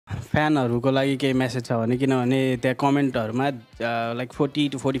फ्यानहरूको लागि केही मेसेज छ भने किनभने त्यहाँ कमेन्टहरूमा लाइक 40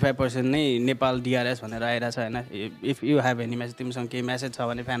 to 45% नै नेपाल DRS भनेर आइरहेछ हैन if you have any message तिमीसँग केही मेसेज छ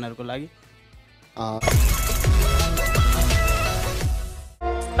भने फ्यानहरूको लागि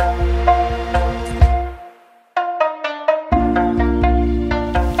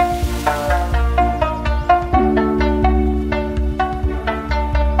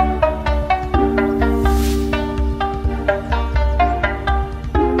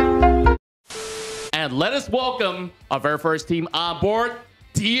And let us welcome our very first team on board,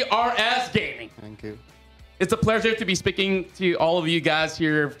 DRS Gaming. Thank you. It's a pleasure to be speaking to all of you guys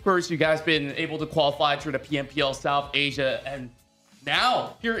here. Of course, you guys been able to qualify through the PMPL South Asia, and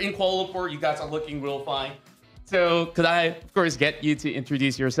now here in Kuala Lumpur, you guys are looking real fine. So could I, of course, get you to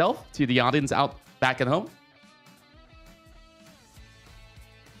introduce yourself to the audience out back at home?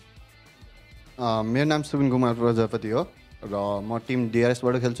 मेरो नाम सुबिन कुमार प्रजापति हो र म Tim DRS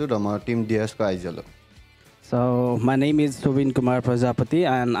बाट खेल्छु र म Tim DRS को आइजल हो So my name is Subin Kumar Prajapati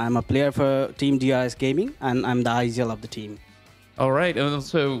and I'm a player for Team DRS Gaming and I'm the IGL of the team. All right, and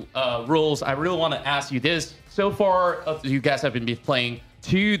so Rulz, I really want to ask you this. So far, you guys have been playing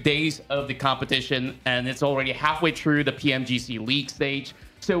 2 days of the competition and it's already halfway through the PMGC league stage.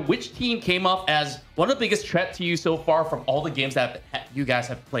 So which team came up as one of the biggest threats to you so far from all the games that you guys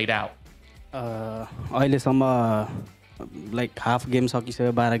have played out? अहिलेसम्म like half game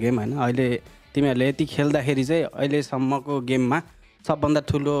सकिसक्यो 12 game हैन अहिले तिमीहरूले यति खेल्दाखेरि चाहिँ अहिलेसम्मको गेममा सबभन्दा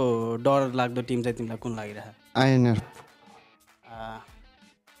ठुलो डर लाग्दो टिम चाहिँ तिमीलाई कुन लागिरहेछ INR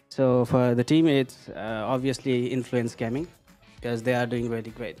So for the team it's obviously Influence Gaming because they are doing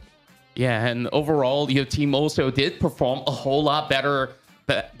really great. Yeah, and overall your team also did perform a whole lot better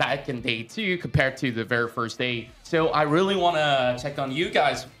back in day 2 compared to the very first day. So I really want to check on you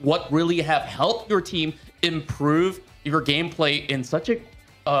guys. What really have helped your team improve your gameplay in such a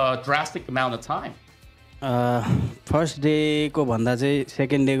drastic amount of time? First day को भन्दा चाहिँ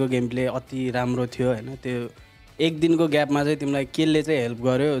second day को game play अति राम्रो थियो हैन त्यो एक दिनको ग्यापमा चाहिँ तिमीलाई केले चाहिँ हेल्प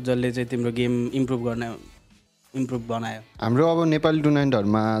गर्यो जसले चाहिँ तिम्रो गेम इम्प्रुभ बनायो हाम्रो अब नेपाली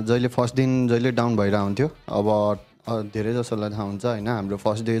टुर्नामेन्टहरुमा जहिले फर्स्ट दिन जहिले डाउन भइरा हुन्थ्यो अब धेरै जसोलाई थाहा हुन्छ हैन हाम्रो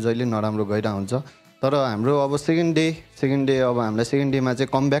फर्स्ट डे जहिले नराम्रो गइरा हुन्छ तर हाम्रो अब सेकेन्ड डे अब हामीलाई सेकेन्ड डेमा चाहिँ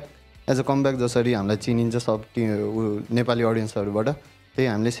कमब्याक एज अ कमब्याक जसरी हामीलाई चिनिन्छ सब नेपाली ऑडियन्सहरुबाट त्यही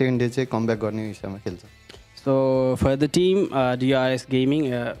हामीले सेकेन्ड डे चाहिँ कमब्याक गर्ने हिसाबमा खेल्छ So for the team DRS Gaming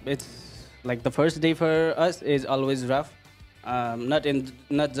it's like the first day for us is always rough not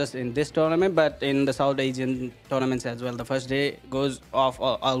just in this tournament but in the South Asian tournaments as well the first day goes off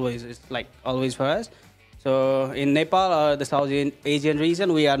always it's like always for us so in Nepal or the South Asian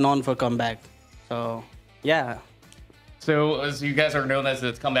region we are known for comeback so yeah. So as you guys are known as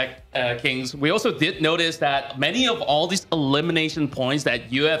the comeback kings, we also did notice that many of all these elimination points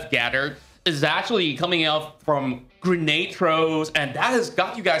that you have gathered is actually coming out from grenade throws, and that has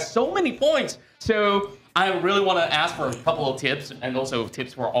got you guys so many points. So I really want to ask for a couple of tips and also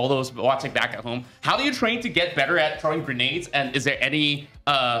tips for all those watching back at home. How do you train to get better at throwing grenades? And is there any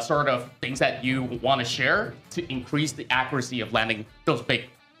sort of things that you want to share to increase the accuracy of landing those big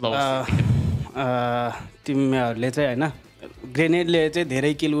blows? तिमीहरूले चाहिँ हैन ग्रेनेडले चाहिँ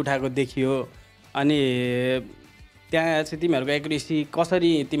धेरै किल उठाएको देखियो अनि त्यहाँ चाहिँ तिमीहरूको एक्युरेसी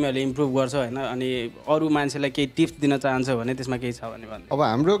कसरी तिमीहरूले इम्प्रुभ गर्छौ हैन अनि अरु मान्छेलाई केही टिप्स दिन चाहन्छौ भने त्यसमा केही छ भने भन्नु अब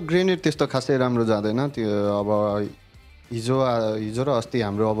हाम्रो ग्रेनेड त्यस्तो खासै राम्रो जाँदैन त्यो अब हिजो र अस्ति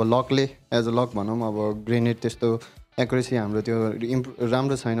हाम्रो अब लकले एज अ लक भनौं अब ग्रेनेड त्यस्तो एक्युरेसी हाम्रो त्यो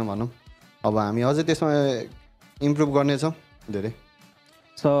राम्रो छैन भनौं अब हामी अझै त्यसमा इम्प्रुभ गर्ने छौं धेरै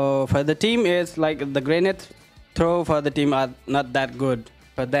So for the team it's like the grenade throw for the team are not that good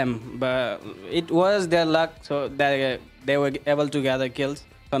for them but it was their luck so they were able to gather kills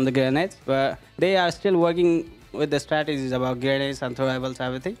from the grenades but they are still working with the strategies about grenades and throwables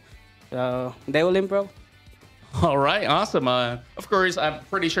everything so they will improve. All right, awesome. Of course, I'm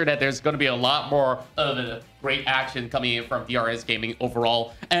pretty sure that there's going to be a lot more of a great action coming in from DRS Gaming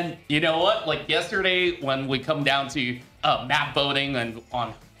overall. And you know what? Like yesterday, when we come down to map voting and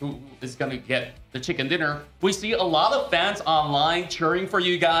on who is going to get the chicken dinner, we see a lot of fans online cheering for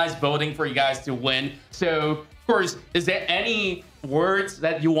you guys, voting for you guys to win. So, of course, is there any words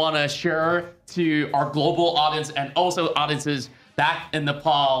that you want to share to our global audience and also audiences back in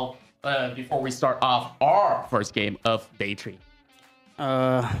Nepal before we start off our first game of day 3?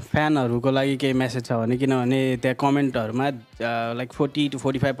 फ्यानहरूको लागि केही message छ भने किनभने त्यहाँ कमेन्टहरूमा like 40 to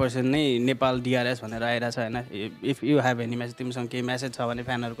 45% नै Nepal DRS भनेर आइरहेछ हैन if you have any message तिमीसँग केही मेसेज छ भने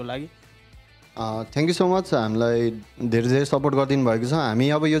फ्यानहरूको लागि थ्याङ्क यू सो मच हामीलाई धेरै धेरै सपोर्ट गरिदिनु भएको छ हामी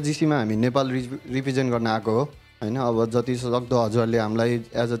अब यो जीसीमा हामी नेपाल रिप्रेजेन्ट गर्न आएको हो हैन अब जति सक्दो हजुरहरूले हामीलाई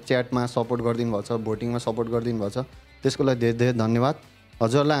एज अ च्याटमा सपोर्ट गरिदिनु भएको छ भोटिङमा सपोर्ट गरिदिनु भएको छ त्यसको लागि धेरै धेरै धन्यवाद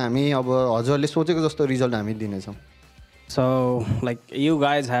हजुरलाई हामी अब हजुरहरूले सोचेको जस्तो रिजल्ट हामी दिनेछौँ So, like, you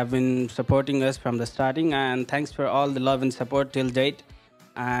guys have been supporting us from the starting, and thanks for all the love and support till date.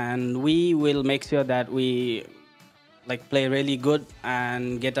 And we will make sure that we like play really good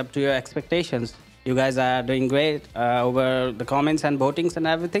and get up to your expectations. You guys are doing great over the comments and votings and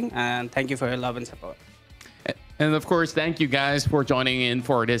everything. And thank you for your love and support. And of course, thank you guys for joining in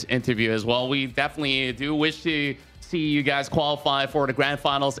for this interview as well. We definitely do wish to see you guys qualify for the grand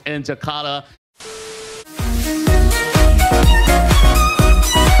finals in Jakarta.